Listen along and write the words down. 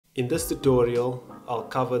In this tutorial, I'll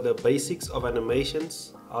cover the basics of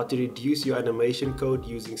animations, how to reduce your animation code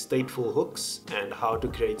using stateful hooks, and how to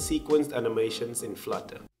create sequenced animations in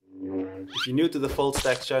Flutter. If you're new to the Full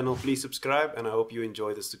Stack channel, please subscribe and I hope you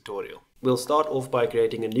enjoy this tutorial. We'll start off by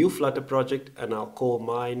creating a new Flutter project and I'll call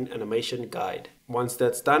mine Animation Guide. Once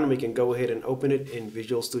that's done, we can go ahead and open it in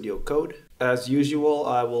Visual Studio Code. As usual,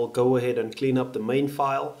 I will go ahead and clean up the main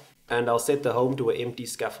file and I'll set the home to an empty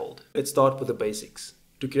scaffold. Let's start with the basics.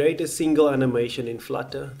 To create a single animation in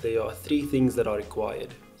Flutter, there are three things that are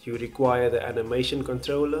required. You require the animation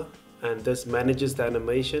controller, and this manages the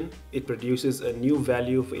animation. It produces a new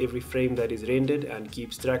value for every frame that is rendered and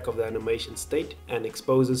keeps track of the animation state and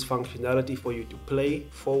exposes functionality for you to play,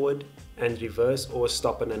 forward, and reverse or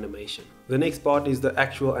stop an animation. The next part is the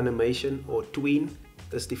actual animation or tween.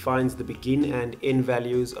 This defines the begin and end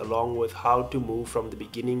values along with how to move from the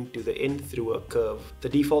beginning to the end through a curve. The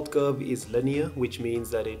default curve is linear, which means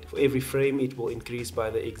that for every frame it will increase by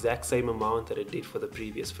the exact same amount that it did for the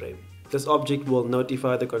previous frame. This object will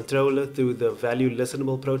notify the controller through the value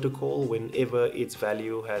listenable protocol whenever its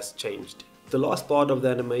value has changed. The last part of the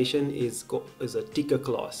animation is a ticker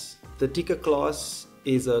class. The ticker class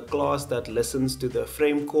is a class that listens to the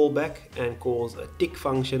frame callback and calls a tick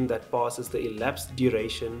function that passes the elapsed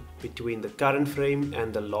duration between the current frame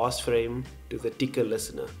and the last frame to the ticker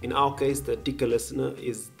listener. In our case, the ticker listener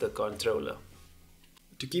is the controller.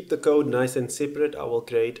 To keep the code nice and separate, I will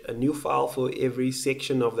create a new file for every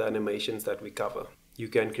section of the animations that we cover. You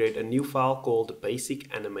can create a new file called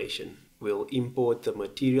basic animation. We'll import the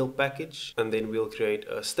material package and then we'll create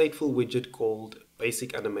a stateful widget called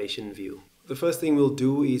basic animation view. The first thing we'll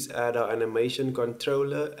do is add our animation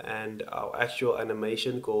controller and our actual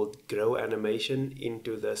animation called grow animation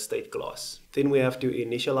into the state class. Then we have to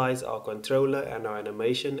initialize our controller and our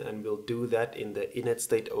animation, and we'll do that in the init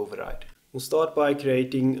state override. We'll start by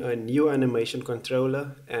creating a new animation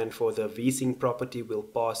controller, and for the vsync property we'll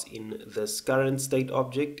pass in this current state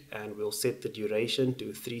object and we'll set the duration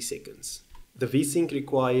to 3 seconds. The vsync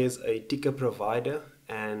requires a ticker provider,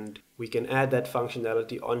 and we can add that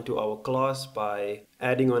functionality onto our class by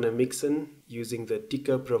adding on a mixin using the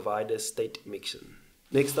ticker provider state mixin.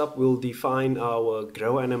 Next up, we'll define our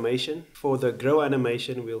grow animation. For the grow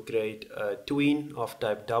animation, we'll create a tween of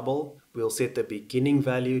type double. We'll set the beginning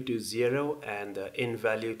value to 0 and the end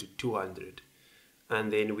value to 200. And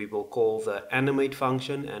then we will call the animate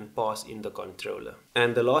function and pass in the controller.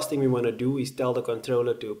 And the last thing we want to do is tell the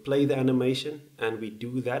controller to play the animation, and we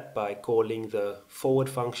do that by calling the forward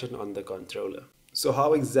function on the controller. So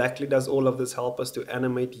how exactly does all of this help us to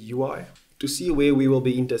animate UI? To see where we will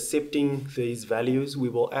be intercepting these values, we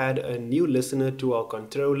will add a new listener to our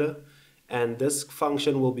controller, and this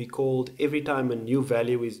function will be called every time a new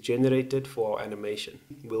value is generated for our animation.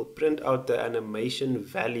 We'll print out the animation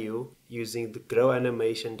value using the grow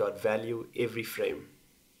animation.value every frame.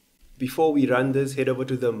 Before we run this, head over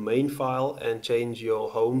to the main file and change your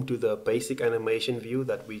home to the basic animation view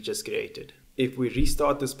that we just created. If we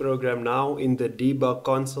restart this program now, in the debug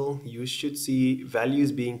console, you should see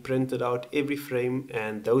values being printed out every frame,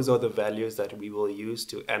 and those are the values that we will use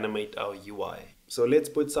to animate our UI. So let's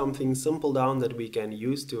put something simple down that we can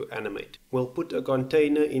use to animate. We'll put a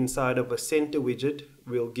container inside of a center widget.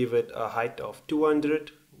 We'll give it a height of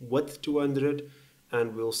 200, width 200,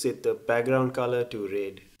 and we'll set the background color to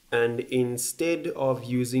red. And instead of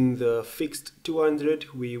using the fixed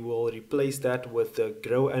 200, we will replace that with the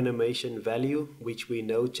grow animation value, which we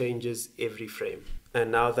know changes every frame.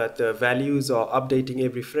 And now that the values are updating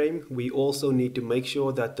every frame, we also need to make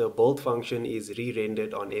sure that the build function is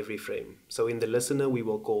re-rendered on every frame. So in the listener, we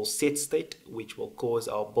will call setState, which will cause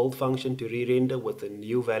our build function to re-render with a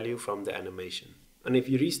new value from the animation. And if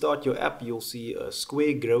you restart your app, you'll see a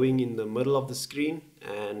square growing in the middle of the screen,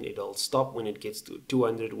 and it'll stop when it gets to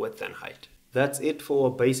 200 width and height. That's it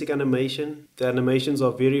for basic animation. The animations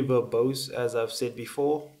are very verbose, as I've said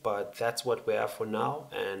before, but that's what we have for now,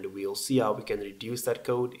 and we'll see how we can reduce that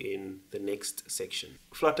code in the next section.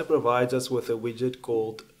 Flutter provides us with a widget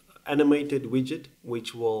called animated widget,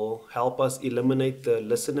 which will help us eliminate the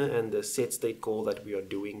listener and the setState call that we are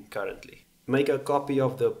doing currently. Make a copy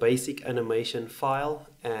of the basic animation file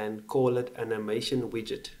and call it animation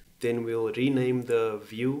widget. Then we'll rename the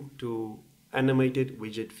view to animated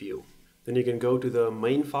widget view. Then you can go to the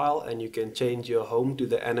main file and you can change your home to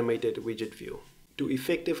the animated widget view. To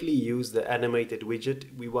effectively use the animated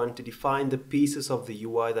widget, we want to define the pieces of the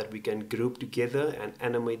UI that we can group together and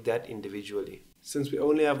animate that individually. Since we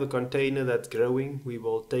only have the container that's growing, we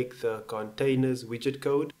will take the container's widget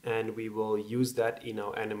code and we will use that in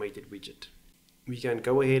our animated widget. We can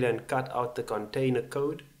go ahead and cut out the container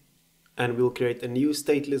code and we'll create a new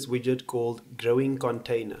stateless widget called growing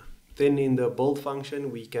container. Then in the build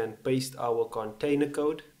function, we can paste our container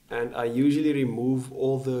code, and I usually remove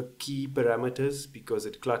all the key parameters because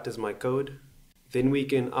it clutters my code. Then we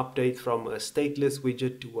can update from a stateless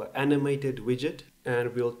widget to an animated widget,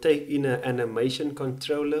 and we'll take in an animation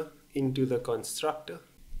controller into the constructor.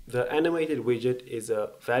 The animated widget is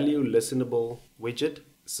a value listenable widget,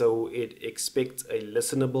 so it expects a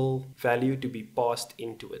listenable value to be passed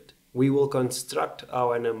into it. We will construct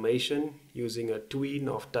our animation using a tween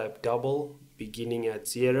of type double, beginning at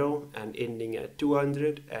 0 and ending at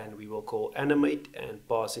 200, and we will call animate and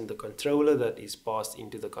pass in the controller that is passed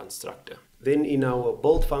into the constructor. Then in our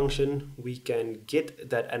build function, we can get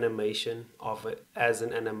that animation of it as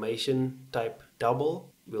an animation type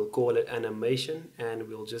double. We'll call it animation, and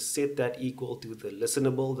we'll just set that equal to the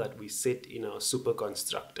listenable that we set in our super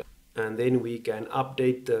constructor. And then we can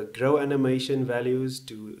update the grow animation values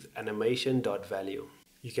to animation.value.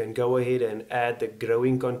 You can go ahead and add the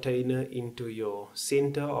growing container into your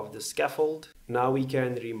center of the scaffold. Now we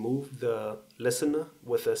can remove the listener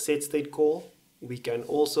with a setState call. We can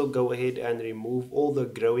also go ahead and remove all the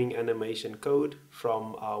growing animation code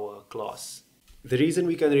from our class. The reason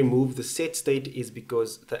we can remove the setState is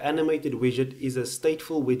because the animated widget is a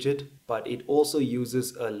stateful widget, but it also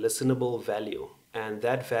uses a listenable value. And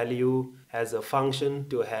that value has a function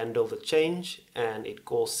to handle the change, and it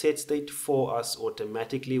calls setState for us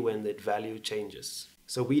automatically when that value changes.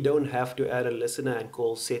 So we don't have to add a listener and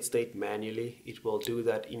call setState manually. It will do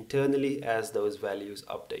that internally as those values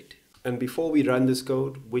update. And before we run this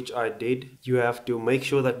code, which I did, you have to make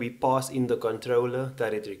sure that we pass in the controller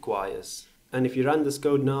that it requires. And if you run this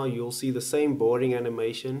code now, you'll see the same boring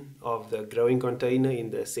animation of the growing container in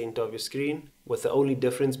the center of your screen, with the only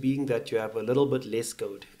difference being that you have a little bit less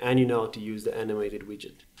code and you know how to use the animated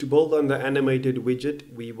widget. To build on the animated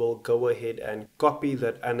widget, we will go ahead and copy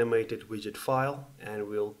that animated widget file, and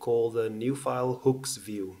we'll call the new file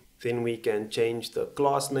hooks_view. Then we can change the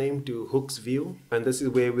class name to hooks_view, and this is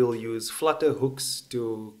where we'll use Flutter hooks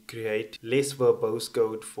to create less verbose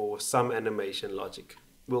code for some animation logic.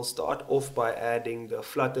 We'll start off by adding the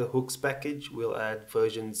Flutter hooks package. We'll add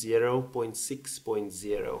version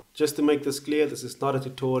 0.6.0. Just to make this clear, this is not a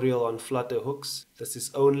tutorial on Flutter hooks. This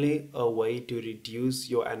is only a way to reduce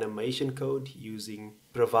your animation code using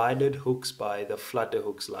provided hooks by the Flutter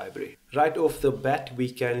hooks library. Right off the bat, we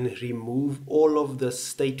can remove all of the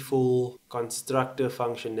stateful constructor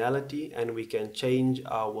functionality, and we can change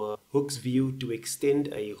our hooks view to extend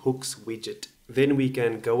a hooks widget. Then we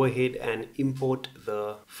can go ahead and import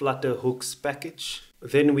the Flutter hooks package.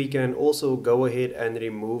 Then we can also go ahead and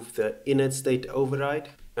remove the init state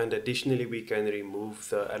override. And additionally, we can remove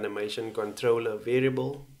the animation controller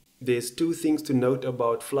variable. There's two things to note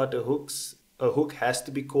about Flutter hooks. A hook has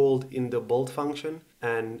to be called in the build function,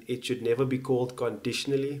 and it should never be called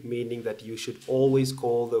conditionally, meaning that you should always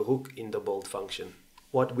call the hook in the build function.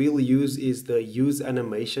 What we'll use is the use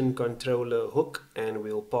animation controller hook, and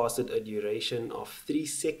we'll pass it a duration of 3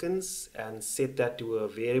 seconds and set that to a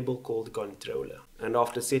variable called controller. And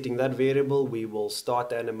after setting that variable, we will start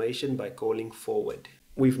the animation by calling forward.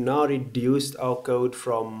 We've now reduced our code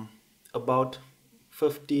from about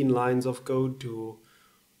 15 lines of code to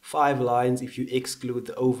 5 lines if you exclude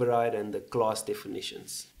the override and the class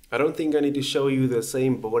definitions. I don't think I need to show you the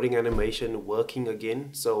same boring animation working again,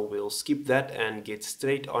 so we'll skip that and get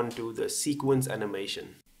straight onto the sequence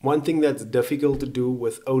animation. One thing that's difficult to do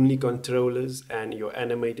with only controllers and your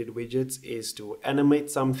animated widgets is to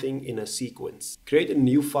animate something in a sequence. Create a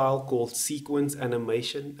new file called sequence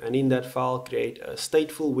animation, and in that file create a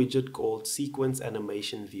stateful widget called sequence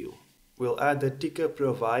animation view. We'll add the ticker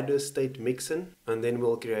provider state mixin, and then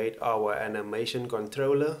we'll create our animation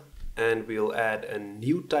controller, and we'll add a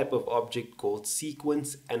new type of object called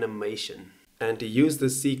sequence animation. And to use the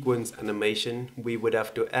sequence animation, we would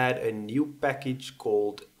have to add a new package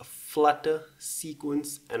called Flutter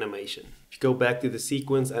sequence animation. If you go back to the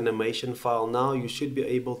sequence animation file now, you should be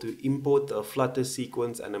able to import the Flutter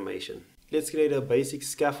sequence animation. Let's create a basic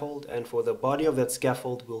scaffold, and for the body of that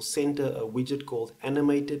scaffold, we'll center a widget called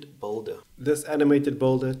animated builder. This animated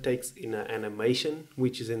builder takes in an animation,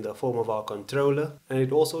 which is in the form of our controller, and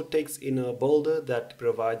it also takes in a builder that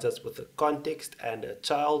provides us with a context and a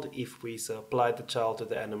child if we supply the child to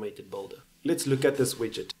the animated builder. Let's look at this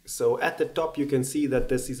widget. So at the top, you can see that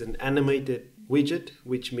this is an animated widget,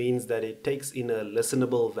 which means that it takes in a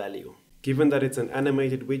listenable value. Given that it's an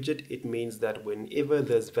animated widget, it means that whenever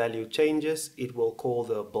this value changes, it will call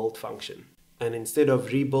the build function. And instead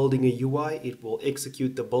of rebuilding a UI, it will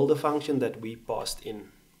execute the builder function that we passed in.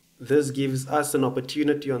 This gives us an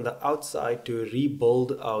opportunity on the outside to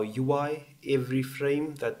rebuild our UI every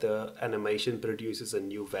frame that the animation produces a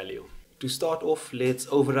new value. To start off, let's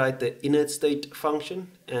override the init state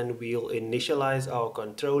function and we'll initialize our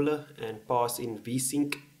controller and pass in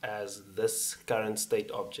vsync as this current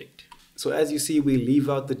state object. So as you see, we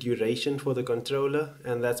leave out the duration for the controller,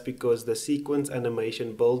 and that's because the sequence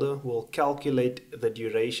animation builder will calculate the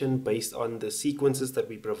duration based on the sequences that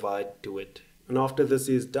we provide to it. And after this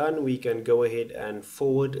is done, we can go ahead and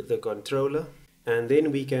forward the controller, and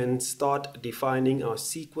then we can start defining our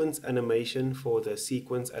sequence animation for the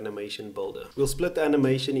sequence animation builder. We'll split the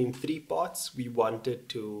animation in 3 parts. We want it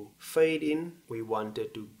to fade in, we want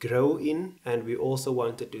it to grow in, and we also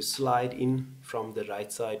want it to slide in from the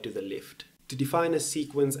right side to the left. To define a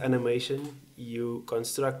sequence animation, you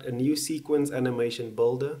construct a new sequence animation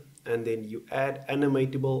builder, and then you add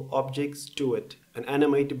animatable objects to it. An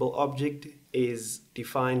animatable object is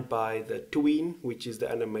defined by the tween, which is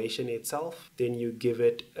the animation itself. Then you give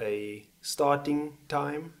it a starting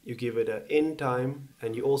time, you give it an end time,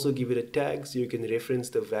 and you also give it a tag so you can reference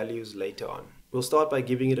the values later on. We'll start by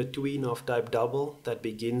giving it a tween of type double that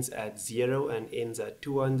begins at 0 and ends at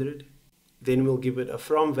 200. Then we'll give it a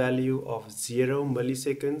from value of 0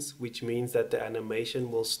 milliseconds, which means that the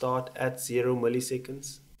animation will start at 0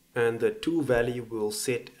 milliseconds. And the to value we'll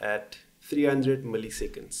set at 300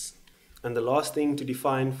 milliseconds. And the last thing to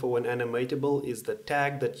define for an animatable is the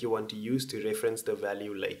tag that you want to use to reference the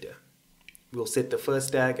value later. We'll set the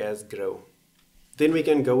first tag as grow. Then we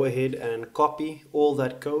can go ahead and copy all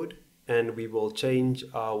that code, and we will change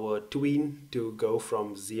our tween to go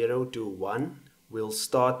from 0 to 1. We'll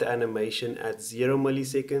start the animation at 0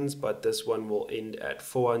 milliseconds, but this one will end at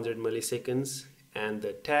 400 milliseconds. And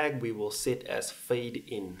the tag we will set as fade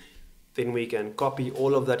in. Then we can copy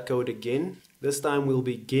all of that code again. This time we'll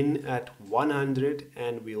begin at 100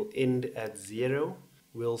 and we'll end at 0.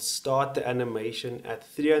 We'll start the animation at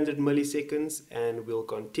 300 milliseconds and we'll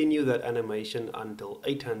continue that animation until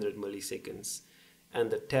 800 milliseconds.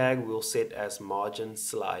 And the tag we'll set as margin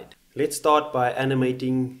slide. Let's start by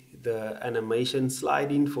animating the animation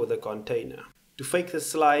slide in for the container. To fake the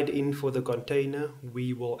slide in for the container,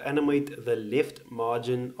 we will animate the left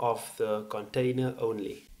margin of the container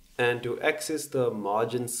only. And to access the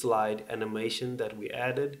margin slide animation that we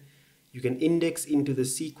added, you can index into the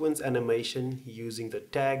sequence animation using the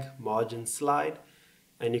tag margin slide,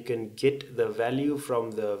 and you can get the value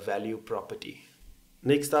from the value property.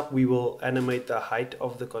 Next up, we will animate the height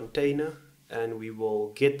of the container, and we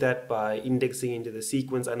will get that by indexing into the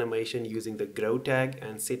sequence animation using the grow tag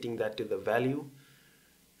and setting that to the value.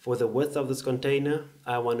 For the width of this container,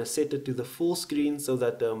 I want to set it to the full screen so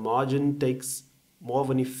that the margin takes more of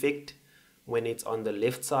an effect when it's on the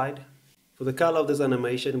left side. For the color of this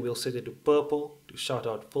animation, we'll set it to purple to shout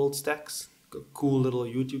out Fold Stacks, a cool little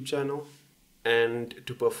YouTube channel. And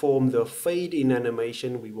to perform the fade in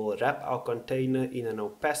animation, we will wrap our container in an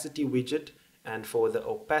opacity widget. And for the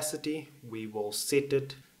opacity, we will set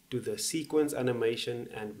it to the sequence animation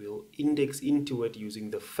and we'll index into it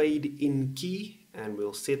using the fade in key, and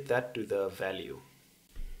we'll set that to the value.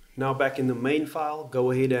 Now back in the main file,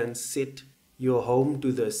 go ahead and set your home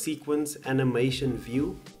to the sequence animation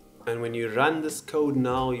view. And when you run this code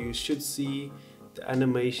now, you should see the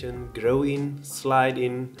animation grow in, slide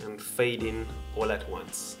in, and fade in all at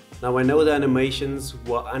once. Now I know the animations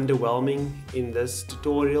were underwhelming in this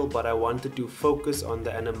tutorial, but I wanted to focus on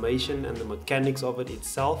the animation and the mechanics of it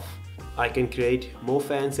itself. I can create more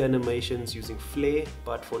fancy animations using Flare,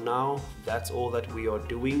 but for now, that's all that we are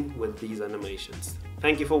doing with these animations.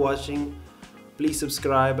 Thank you for watching. Please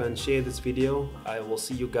subscribe and share this video. I will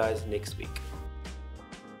see you guys next week.